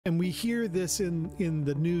And we hear this in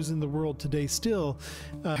the news in the world today still,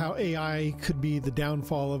 how AI could be the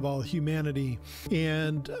downfall of all humanity.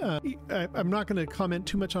 And I'm not going to comment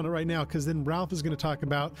too much on it right now, because then Ralph is going to talk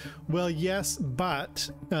about, well, yes, but,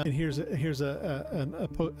 and here's a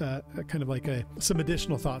kind of like some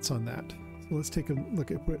additional thoughts on that. So let's take a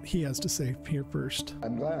look at what he has to say here first.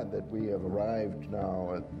 I'm glad that we have arrived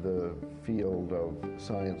now at the field of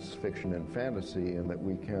science fiction and fantasy, and that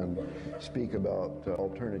we can speak about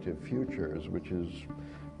alternative futures, which is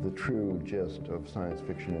the true gist of science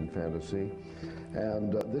fiction and fantasy.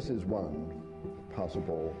 And this is one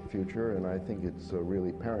possible future, and I think it's a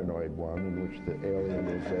really paranoid one, in which the alien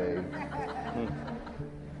is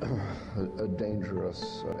a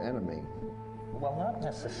dangerous enemy. Well, not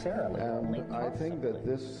necessarily. And I think that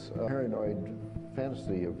this paranoid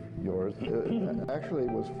fantasy of yours actually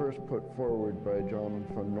was first put forward by John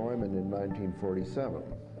von Neumann in 1947,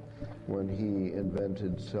 when he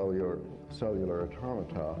invented cellular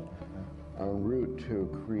automata en route to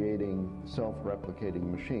creating self-replicating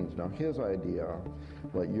machines. Now, his idea,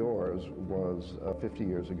 like yours, was 50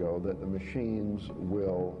 years ago, that the machines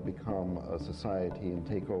will become a society and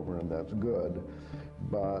take over, and that's good,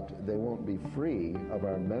 but they won't be free of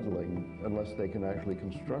our meddling unless they can actually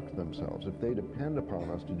construct themselves. If they depend upon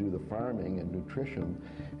us to do the farming and nutrition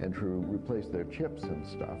and to replace their chips and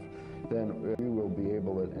stuff, then we will be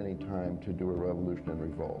able at any time to do a revolution and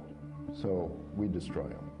revolt. So we destroy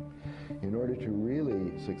them. In order to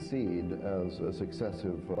really succeed as a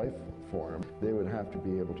successive life form, they would have to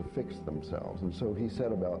be able to fix themselves. And so he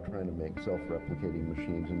set about trying to make self-replicating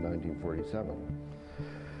machines in 1947.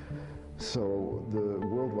 So the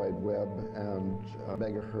World Wide Web and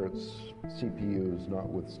megahertz CPUs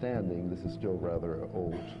notwithstanding, this is still rather an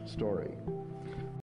old story.